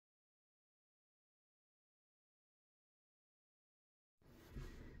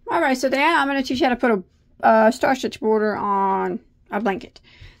Alright, so then I'm going to teach you how to put a star stitch border on a blanket.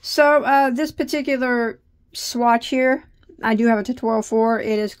 So this particular swatch here, I do have a tutorial for.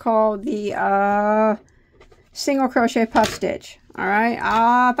 It is called the single crochet puff stitch. Alright,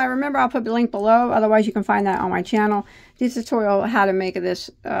 if I remember, I'll put the link below. Otherwise, you can find that on my channel. This tutorial, how to make this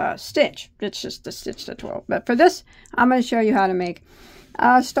stitch. It's just the stitch tutorial. But for this, I'm going to show you how to make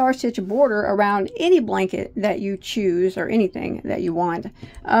a star stitch border around any blanket that you choose or anything that you want.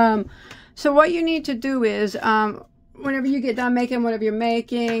 So what you need to do is, whenever you get done making whatever you're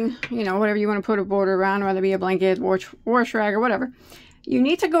making, you know, whatever you want to put a border around, whether it be a blanket, wash rag, or whatever, you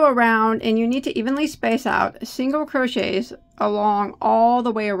need to go around and you need to evenly space out single crochets along all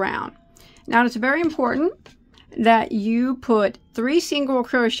the way around. Now, it's very important that you put 3 single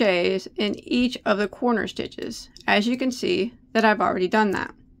crochets in each of the corner stitches. As you can see that I've already done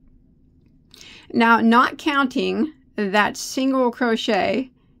that. Now, not counting that single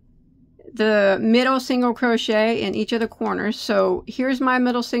crochet, the middle single crochet in each of the corners. So here's my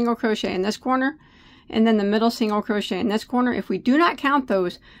middle single crochet in this corner, and then the middle single crochet in this corner. If we do not count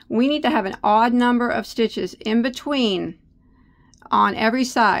those, we need to have an odd number of stitches in between on every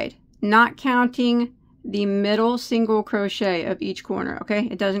side, not counting the middle single crochet of each corner. Okay,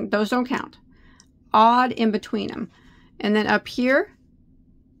 those don't count. Odd in between them. And then up here,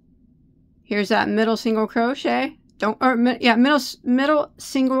 here's that middle single crochet. Middle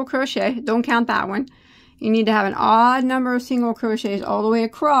single crochet. Don't count that one. You need to have an odd number of single crochets all the way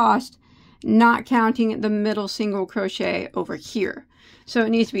across, not counting the middle single crochet over here. So it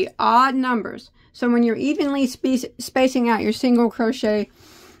needs to be odd numbers. So when you're evenly spacing out your single crochet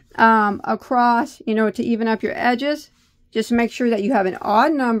across, you know, to even up your edges, just make sure that you have an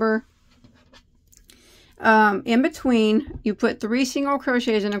odd number. In between, you put 3 single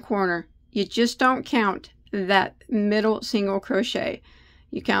crochets in a corner. You just don't count that middle single crochet.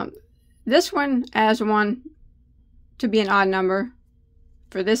 You count this one as one to be an odd number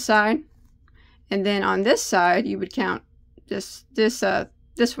for this side, and then on this side you would count this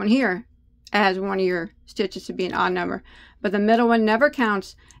one here as one of your stitches to be an odd number. But the middle one never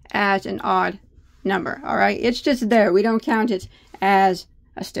counts as an odd number. All right, it's just there. We don't count it as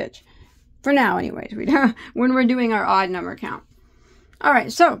a stitch. For now, anyways, when we're doing our odd number count. All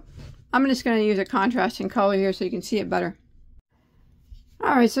right, so I'm just going to use a contrasting color here so you can see it better.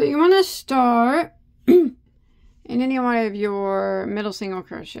 All right, so you want to start in any one of your middle single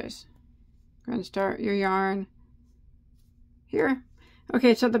crochets. Go ahead and start your yarn here.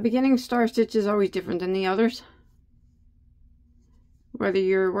 Okay, so the beginning star stitch is always different than the others, whether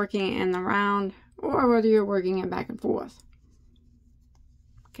you're working in the round or whether you're working it back and forth.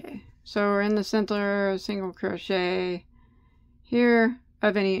 Okay. So we're in the center, single crochet here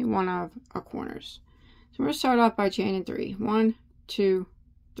of any one of our corners. So we're going to start off by chaining 3. 1, 2,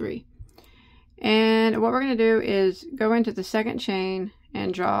 3. And what we're going to do is go into the second chain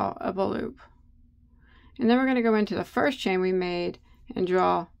and draw up a loop. And then we're going to go into the first chain we made and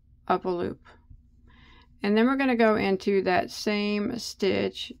draw up a loop. And then we're going to go into that same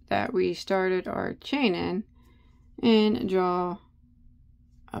stitch that we started our chain in and draw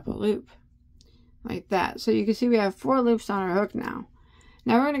up a loop like that. So you can see we have 4 loops on our hook now.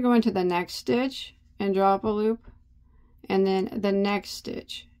 Now we're going to go into the next stitch and draw up a loop, and then the next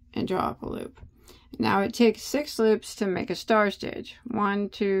stitch and draw up a loop. Now it takes 6 loops to make a star stitch. 1,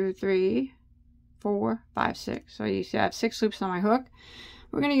 2, 3, 4, 5, 6. So you see I have 6 loops on my hook.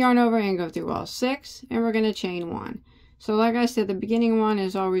 We're going to yarn over and go through all 6, and we're going to chain 1. So like I said, the beginning one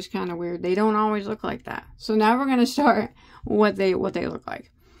is always kind of weird. They don't always look like that. So now we're going to start what they look like.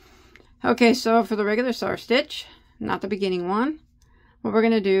 Okay, so for the regular star stitch, not the beginning one, what we're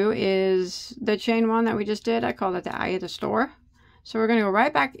going to do is the chain 1 that we just did, I call it the eye of the star. So we're going to go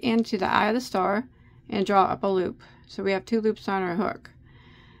right back into the eye of the star and draw up a loop. So we have 2 loops on our hook.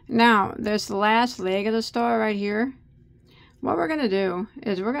 Now, there's the last leg of the star right here. What we're going to do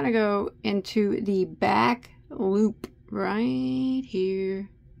is we're going to go into the back loop right here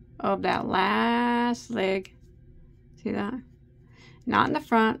of that last leg. See that? Not in the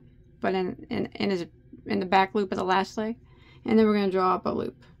front, but in the back loop of the last leg. And then we're going to draw up a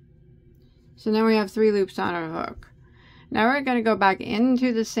loop. So now we have 3 loops on our hook. Now we're going to go back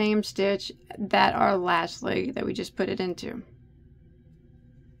into the same stitch that our last leg that we just put it into.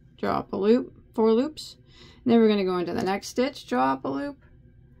 Draw up a loop, 4 loops. And then we're going to go into the next stitch, draw up a loop.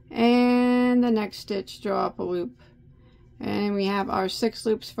 And the next stitch, draw up a loop. And we have our 6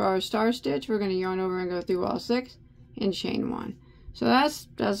 loops for our star stitch. We're going to yarn over and go through all 6 and chain 1. So that's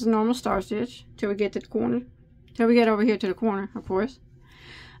a normal star stitch till we get to the corner. Till we get over here to the corner, of course.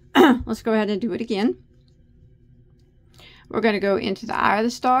 Let's go ahead and do it again. we're going to go into the eye of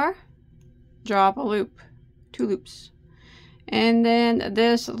the star, draw up a loop, 2 loops. And then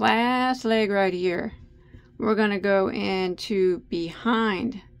this last leg right here, we're going to go into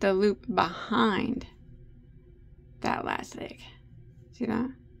behind, the loop behind that last leg. See that?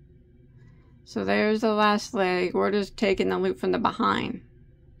 So there's the last leg. We're just taking the loop from the behind,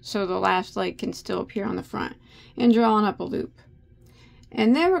 so the last leg can still appear on the front, and drawing up a loop.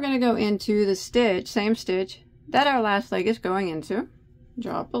 And then we're going to go into the stitch, same stitch that our last leg is going into.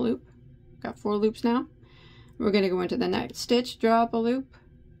 Draw up a loop. Got 4 loops now. We're going to go into the next stitch, draw up a loop,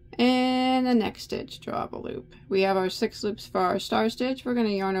 and the next stitch, draw up a loop. We have our 6 loops for our star stitch. We're going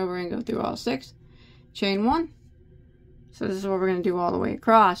to yarn over and go through all 6. Chain 1. So this is what we're going to do all the way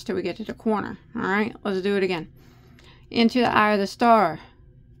across till we get to the corner. Alright, let's do it again. Into the eye of the star,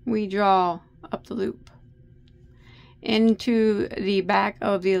 we draw up the loop. Into the back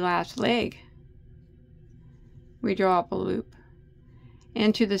of the last leg, we draw up a loop.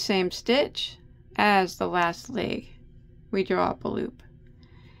 Into the same stitch as the last leg, we draw up a loop.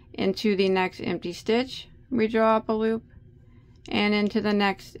 Into the next empty stitch, we draw up a loop. And into the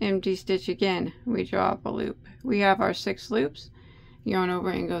next empty stitch again, we draw up a loop. We have our 6 loops. Yarn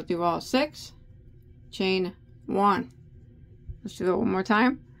over and go through all 6. Chain 1. Let's do it one more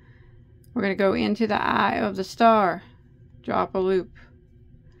time. We're going to go into the eye of the star, draw up a loop.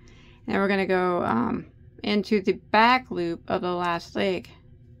 And we're going to go into the back loop of the last leg,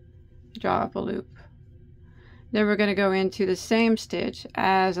 draw up a loop. Then we're going to go into the same stitch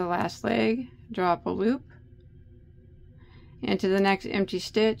as the last leg, draw up a loop. Into the next empty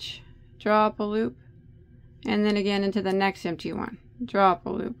stitch, draw up a loop. And then again into the next empty one, draw up a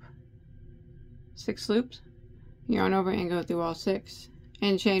loop. 6 loops. Yarn over and go through all 6.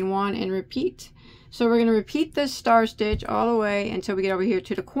 And chain 1 and repeat. So we're going to repeat this star stitch all the way until we get over here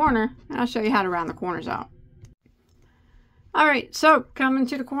to the corner. And I'll show you how to round the corners out. Alright, so coming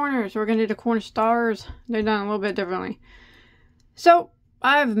to the corners, we're going to do the corner stars. They're done a little bit differently. So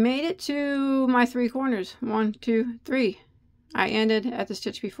I've made it to my 3 corners. 1, 2, 3. I ended at the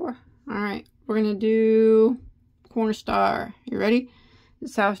stitch before. Alright, we're going to do corner star. You ready?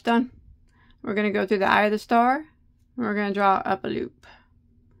 This is how it's done. We're going to go through the eye of the star. We're going to draw up a loop.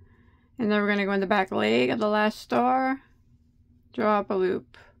 And then we're going to go in the back leg of the last star. Draw up a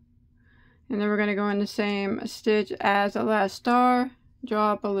loop. And then we're going to go in the same stitch as the last star.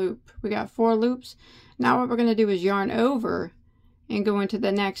 Draw up a loop. We got 4 loops. Now what we're going to do is yarn over and go into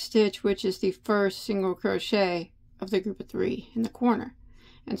the next stitch, which is the first single crochet of the group of 3 in the corner.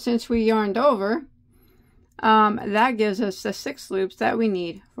 And since we yarned over, that gives us the 6 loops that we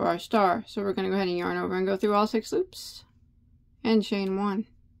need for our star. So we're going to go ahead and yarn over and go through all 6 loops and chain 1.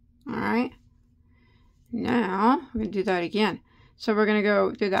 Alright, now we're going to do that again. So we're going to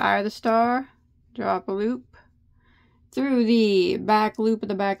go through the eye of the star, draw up a loop, through the back loop of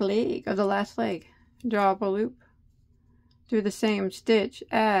the back leg of the last leg, draw up a loop, through the same stitch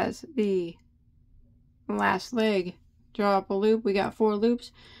as the last leg, draw up a loop. We got 4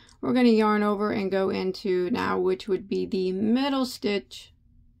 loops. We're going to yarn over and go into now, which would be the middle stitch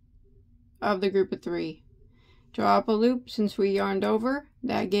of the group of 3. Draw up a loop. Since we yarned over,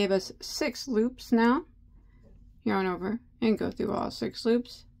 that gave us 6 loops now. Yarn over and go through all 6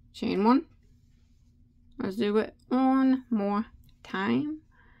 loops. Chain 1. Let's do it one more time.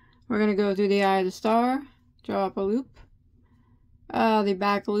 We're going to go through the eye of the star, draw up a loop. The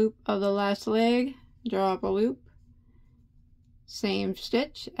back loop of the last leg, draw up a loop. Same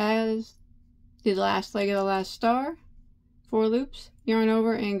stitch as the last leg of the last star. 4 loops. Yarn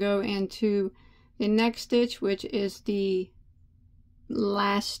over and go into the next stitch, which is the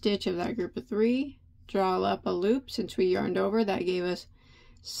last stitch of that group of 3. Draw up a loop. Since we yarned over, that gave us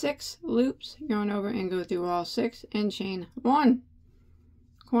 6 loops. Yarn over and go through all 6 and chain 1.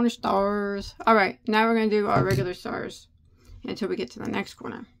 Corner stars. Alright, now we're going to do our regular stars until we get to the next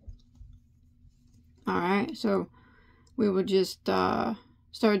corner. Alright, so we will just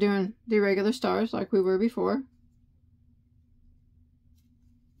start doing the regular stars like we were before.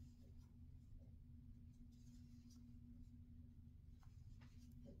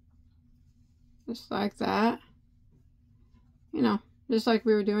 Just like that. You know, just like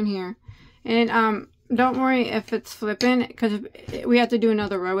we were doing here. And don't worry if it's flipping, because we have to do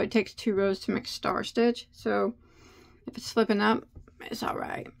another row. It takes 2 rows to make star stitch. So if it's flipping up, it's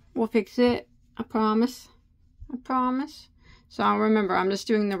alright. We'll fix it. I promise. I promise. So remember, I'm just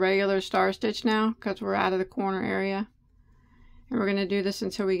doing the regular star stitch now because we're out of the corner area. And we're going to do this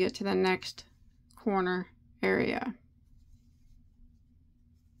until we get to the next corner area.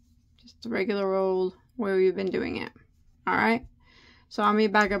 Just the regular old way we've been doing it. Alright? So I'll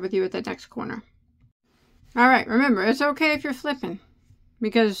meet back up with you at the next corner. All right, remember, it's okay if you're flipping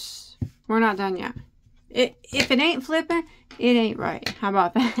because we're not done yet. If it ain't flipping, it ain't right. How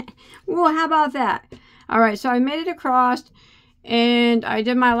about that? Well, how about that? All right, so I made it across and I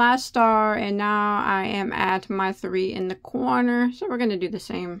did my last star, and now I am at my 3 in the corner. So we're going to do the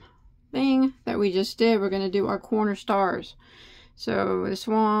same thing that we just did. We're going to do our corner stars. So this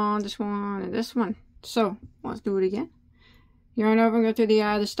one, and this one. So let's do it again. Yarn over and go through the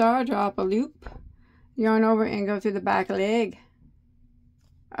eye of the star, drop a loop. Yarn over and go through the back leg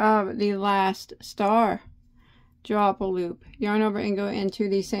of the last star, drop a loop. Yarn over and go into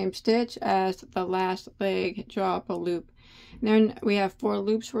the same stitch as the last leg, drop a loop. And then we have 4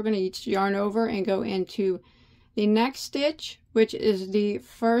 loops. We're going to each yarn over and go into the next stitch, which is the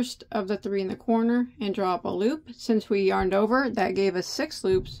first of the 3 in the corner, and drop a loop. Since we yarned over, that gave us 6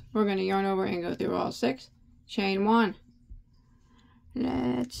 loops. We're going to yarn over and go through all 6, chain 1.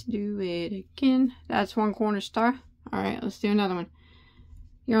 Let's do it again. That's 1 corner star. All right, let's do another one.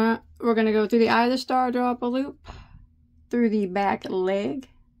 We're going to go through the eye of the star, drop a loop, through the back leg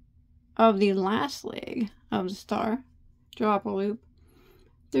of the last leg of the star, drop a loop,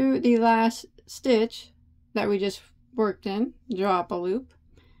 through the last stitch that we just worked in, drop a loop.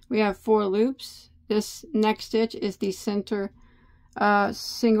 We have 4 loops. This next stitch is the center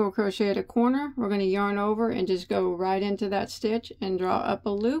single crochet at a corner. We're going to yarn over and just go right into that stitch and draw up a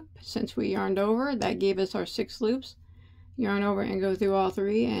loop. Since we yarned over, that gave us our 6 loops. Yarn over and go through all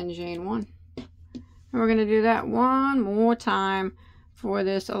 3 and chain 1. And we're going to do that one more time for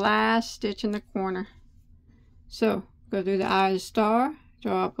this last stitch in the corner. So go through the eye of the star,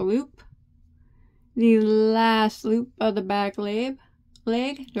 draw up a loop, the last loop of the back leg,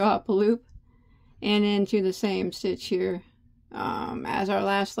 draw up a loop, and into the same stitch here as our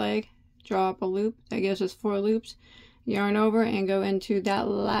last leg, draw up a loop. That gives us 4 loops. Yarn over and go into that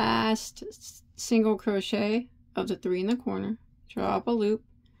last single crochet of the 3 in the corner, draw up a loop,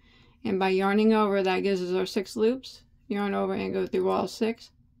 and by yarning over, that gives us our 6 loops. Yarn over and go through all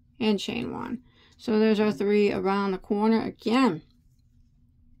 6 and chain 1. So there's our 3 around the corner again.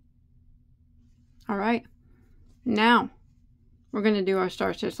 All right, now we're going to do our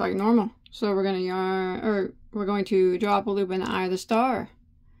star stitch like normal. So we're going to we're going to drop a loop in the eye of the star,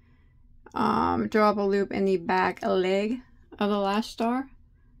 drop a loop in the back leg of the last star,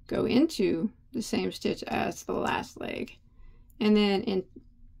 go into the same stitch as the last leg, and then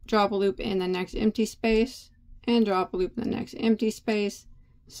drop a loop in the next empty space, and drop a loop in the next empty space,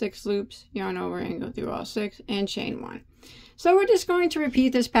 6 loops, yarn over and go through all 6 and chain 1. So we're just going to repeat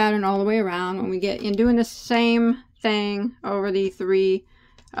this pattern all the way around when we get in, doing the same thing over these 3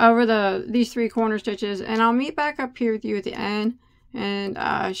 corner stitches, and I'll meet back up here with you at the end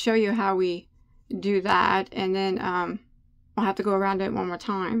and show you how we do that, and then I'll have to go around it one more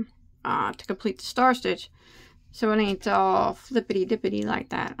time to complete the star stitch, so it ain't all flippity dippity like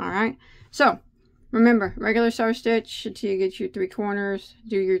that. All right, so remember, regular star stitch until you get your 3 corners,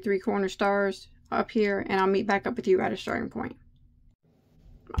 do your 3 corner stars up here, and I'll meet back up with you at a starting point.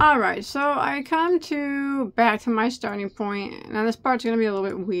 All right, so I come back to my starting point. Now this part's gonna be a little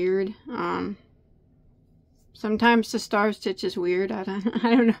bit weird. Sometimes the star stitch is weird. I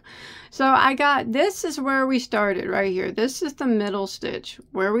don't know. So this is where we started right here. This is the middle stitch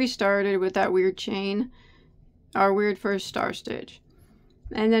where we started with that weird chain, our weird first star stitch.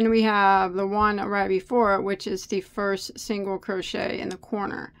 And then we have the one right before it, which is the first single crochet in the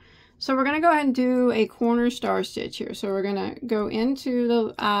corner. So we're going to go ahead and do a corner star stitch here. So we're going to go into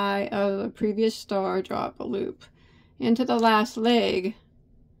the eye of the previous star, drop a loop, into the last leg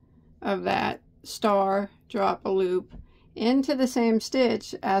of that star, drop a loop, into the same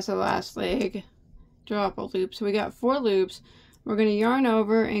stitch as the last leg, drop a loop. So we got 4 loops. We're going to yarn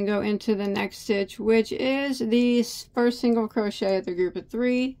over and go into the next stitch, which is the first single crochet of the group of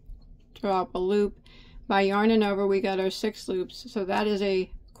 3, drop a loop. By yarning over, we got our 6 loops. So that is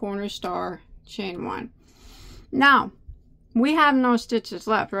a corner star, chain 1. Now we have no stitches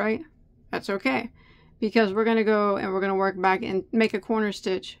left, right? That's okay, because we're going to go and we're going to work back and make a corner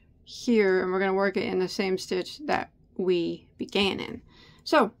stitch here, and we're going to work it in the same stitch that we began in.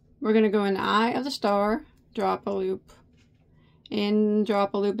 So we're going to go in the eye of the star, drop a loop, and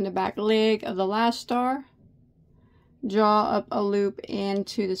drop a loop in the back leg of the last star, draw up a loop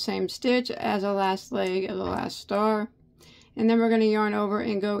into the same stitch as the last leg of the last star, and then we're going to yarn over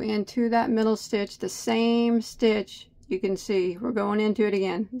and go into that middle stitch, the same stitch. You can see we're going into it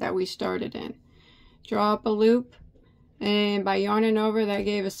again that we started in. Draw up a loop, and by yarning over, that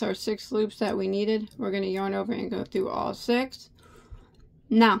gave us our 6 loops that we needed. We're going to yarn over and go through all 6.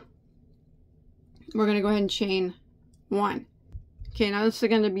 Now we're going to go ahead and chain 1. Okay, now this is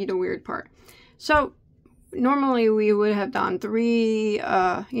going to be the weird part. So normally we would have done 3,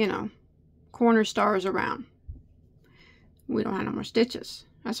 you know, corner stars around. We don't have no more stitches.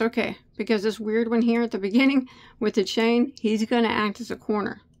 That's okay, because this weird one here at the beginning with the chain, he's going to act as a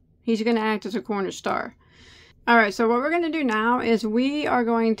corner. He's going to act as a corner star. Alright, so what we're going to do now is we are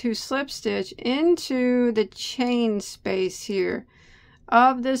going to slip stitch into the chain space here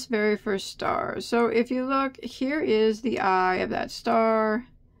of this very first star. So if you look, here is the eye of that star.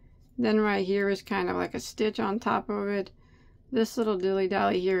 Then right here is kind of like a stitch on top of it. This little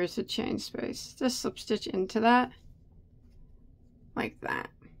dilly-dally here is the chain space. Just slip stitch into that. Like that.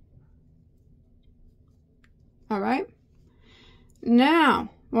 Alright. Now,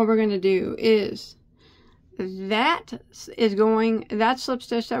 what we're going to do is that slip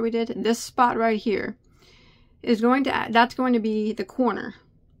stitch that we did, this spot right here, is going to, that's going to be the corner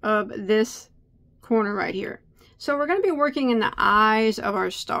of this corner right here. So we're going to be working in the eyes of our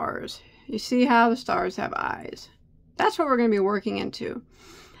stars. You see how the stars have eyes? That's what we're going to be working into.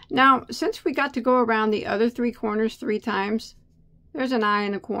 Now, since we got to go around the other 3 corners 3 times, there's an eye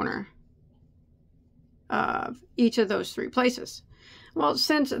in the corner of each of those 3 places. Well,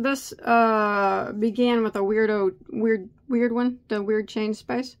 since this began with a weird one, the weird chain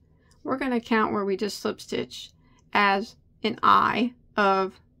space, we're going to count where we just slip stitch as an eye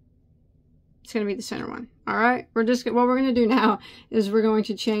of, it's going to be the center one. All right, what we're going to do now is we're going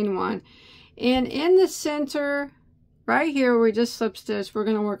to chain 1, and in the center right here where we just slip stitch, we're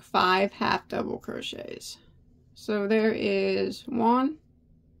going to work 5 half double crochets. So there is 1,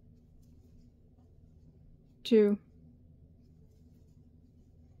 2,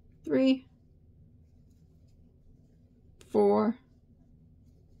 3, 4,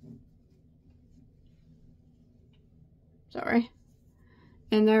 sorry,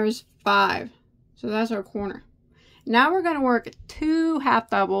 and there's 5. So that's our corner. Now we're going to work 2 half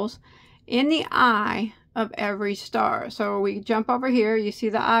doubles in the eye of every star. So we jump over here, you see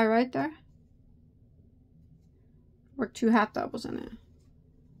the eye right there? Work 2 half doubles in it.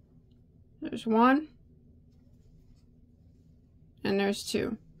 There's 1, and there's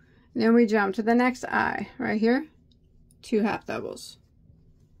 2. And then we jump to the next eye right here, 2 half doubles.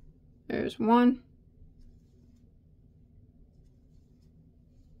 There's 1,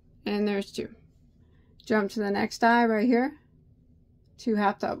 and there's 2. Jump to the next eye right here, 2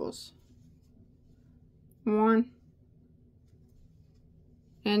 half doubles. 1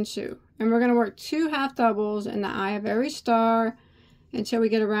 and 2. And we're going to work 2 half doubles in the eye of every star until we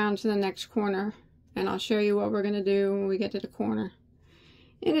get around to the next corner. And I'll show you what we're going to do when we get to the corner.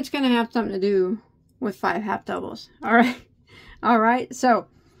 And it's going to have something to do with 5 half doubles. Alright? Alright, so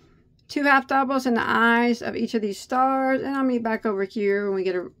 2 half doubles in the eyes of each of these stars. And I'll meet back over here when we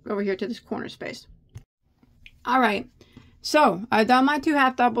get over here to this corner space. Alright, so I've done my 2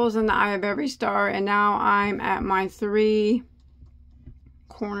 half doubles in the eye of every star, and now I'm at my 3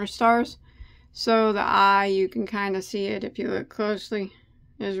 corner stars. So the eye, you can kind of see it if you look closely,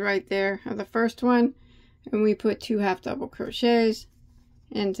 is right there of the first one, and we put 2 half double crochets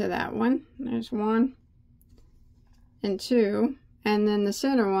into that one. There's 1 and 2, and then the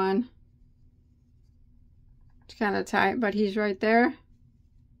center one, it's kind of tight, but he's right there.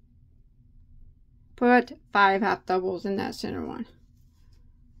 Put 5 half doubles in that center one.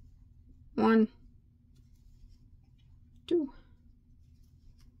 1, 2,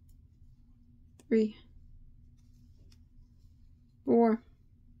 3, 4,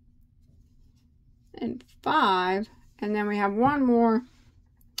 and 5. And then we have one more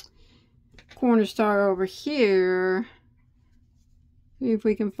corner star over here. See if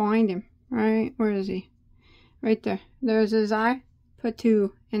we can find him. Right? Where is he? Right there. There's his eye. Put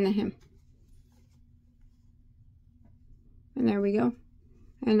 2 in the him. And there we go.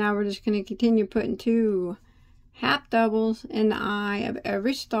 And now we're just going to continue putting 2 half doubles in the eye of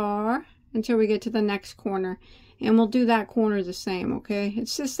every star until we get to the next corner. And we'll do that corner the same, okay?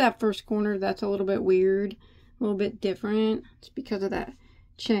 It's just that first corner that's a little bit weird, a little bit different. It's because of that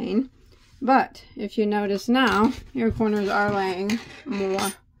chain. But if you notice now, your corners are laying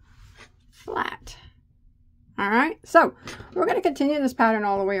more flat. Alright, so we're going to continue this pattern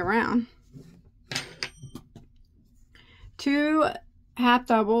all the way around. 2 half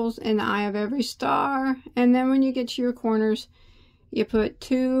doubles in the eye of every star, and then when you get to your corners, you put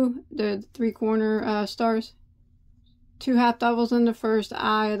the 3 corner stars, 2 half doubles in the first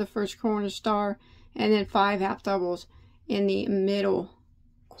eye of the first corner star, and then 5 half doubles in the middle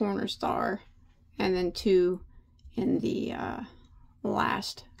corner star, and then 2 in the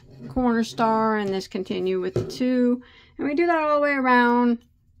last corner star, and this continue with the 2, and we do that all the way around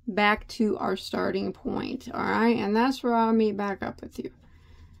back to our starting point. All right, and that's where I'll meet back up with you,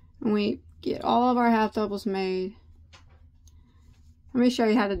 and we get all of our half doubles made. Let me show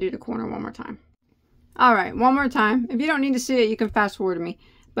you how to do the corner one more time. Alright, one more time. If you don't need to see it, you can fast forward to me.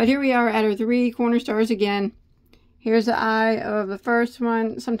 But here we are at our 3 corner stars again. Here's the eye of the first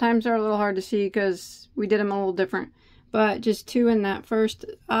one. Sometimes they're a little hard to see because we did them a little different. But just 2 in that first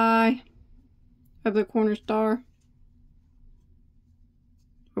eye of the corner star.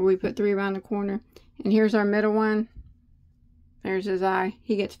 Where we put 3 around the corner. And here's our middle one. There's his eye.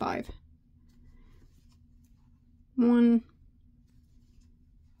 He gets 5. 1,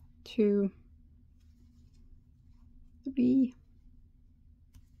 2, 3,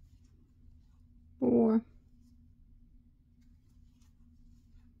 4,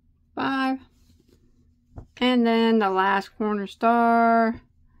 5. And then the last corner star.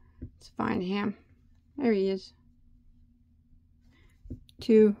 Let's find him. There he is.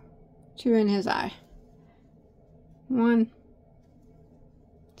 2 in his eye. 1,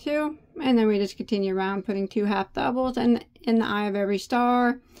 2, and then we just continue around putting 2 half doubles and in the eye of every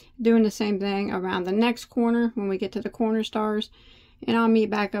star, doing the same thing around the next corner when we get to the corner stars, and I'll meet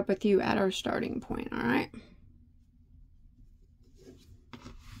back up with you at our starting point. All right.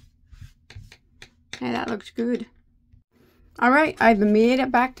 Hey, that looks good. All right, I've made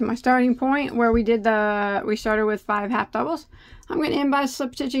it back to my starting point where we started with 5 half doubles. I'm going to end by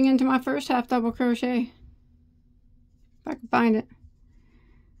slip stitching into my first half double crochet. If I can find it.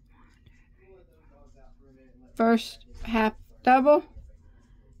 First half double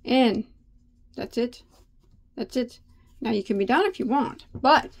in. That's it. That's it. Now you can be done if you want,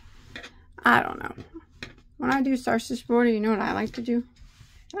 but I don't know. When I do star stitch border, you know what I like to do?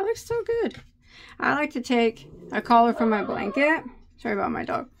 That looks so good. I like to take a collar from my blanket, sorry about my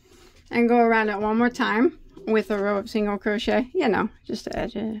dog, and go around it one more time with a row of single crochet, you know, just to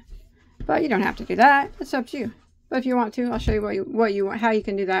edge it. But you don't have to do that. It's up to you. But if you want to, I'll show you how you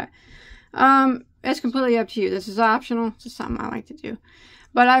can do that. It's completely up to you. This is optional. It's just something I like to do.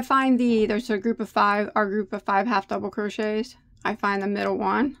 But I find there's a group of 5, our group of 5 half double crochets. I find the middle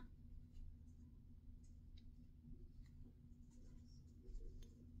one.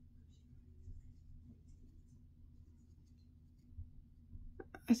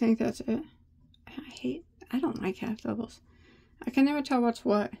 I think that's it. I don't like half doubles. I can never tell what's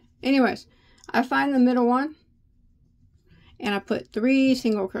what. Anyways, I find the middle one and I put 3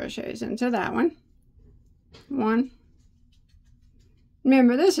 single crochets into that one. 1.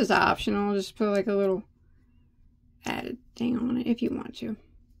 Remember, this is optional. Just put like a little added thing on it if you want to.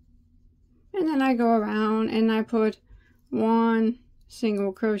 And then I go around and I put 1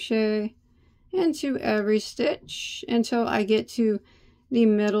 single crochet into every stitch until I get to the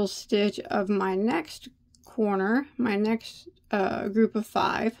middle stitch of my next corner, my next group of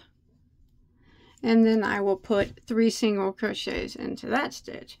 5. And then I will put 3 single crochets into that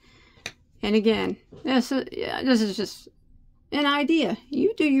stitch. And again, this is just an idea.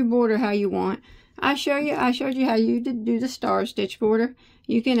 You do your border how you want. I showed you how you do the star stitch border.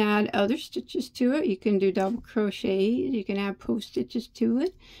 You can add other stitches to it. You can do double crochets. You can add post stitches to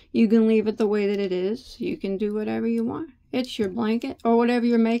it. You can leave it the way that it is. You can do whatever you want. It's your blanket or whatever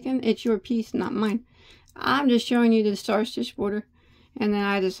you're making. It's your piece, not mine. I'm just showing you the star stitch border. And then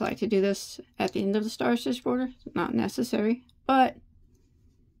I just like to do this at the end of the star stitch border. It's not necessary, but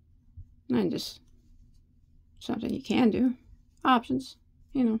just something you can do. Options,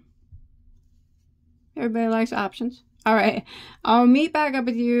 you know. Everybody likes options. All right, I'll meet back up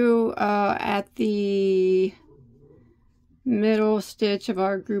with you at the middle stitch of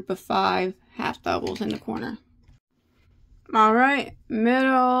our group of 5 half doubles in the corner. All right,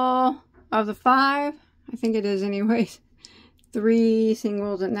 middle of the 5. I think it is anyways. 3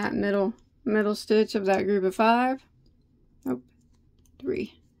 singles in that middle stitch of that group of 5. Nope,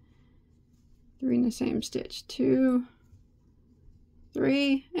 3. 3 in the same stitch. 2,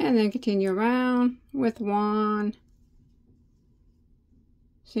 3, and then continue around with 1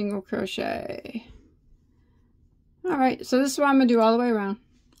 single crochet. All right, so this is what I'm going to do all the way around.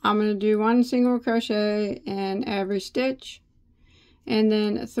 I'm going to do 1 single crochet in every stitch, and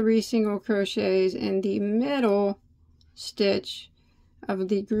then 3 single crochets in the middle stitch of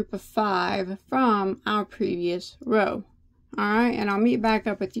the group of 5 from our previous row. All right, and I'll meet back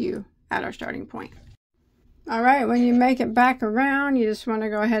up with you at our starting point. All right, when you make it back around, you just want to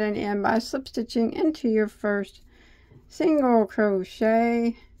go ahead and end by slip stitching into your first single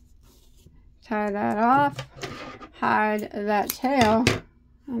crochet. Tie that off, hide that tail,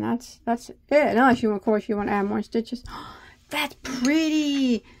 and that's it. Unless you, of course, you want to add more stitches. That's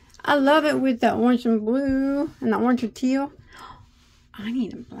pretty. I love it with the orange and blue and the orange and teal. I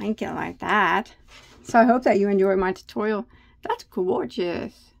need a blanket like that. So I hope that you enjoyed my tutorial. That's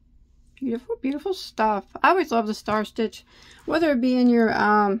gorgeous. Beautiful, beautiful stuff. I always love the star stitch, whether it be in your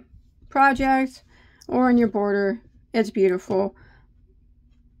project or in your border. It's beautiful.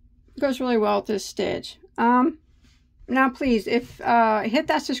 It goes really well with this stitch. Now please, if hit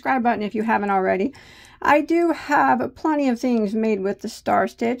that subscribe button if you haven't already. I do have plenty of things made with the star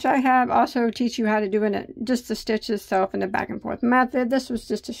stitch. I have also teach you how to do it, just the stitch itself in the back and forth method. This was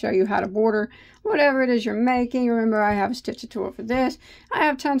just to show you how to border whatever it is you're making. Remember, I have a stitch tutorial for this. I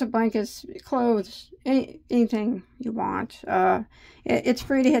have tons of blankets, clothes, anything you want. It's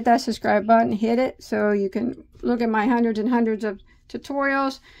free to hit that subscribe button. Hit it so you can look at my hundreds and hundreds of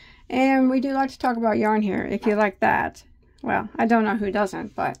tutorials. And we do like to talk about yarn here, if you like that. Well, I don't know who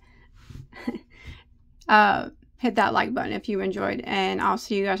doesn't, but hit that like button if you enjoyed. And I'll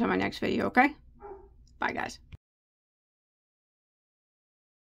see you guys on my next video, okay? Bye, guys.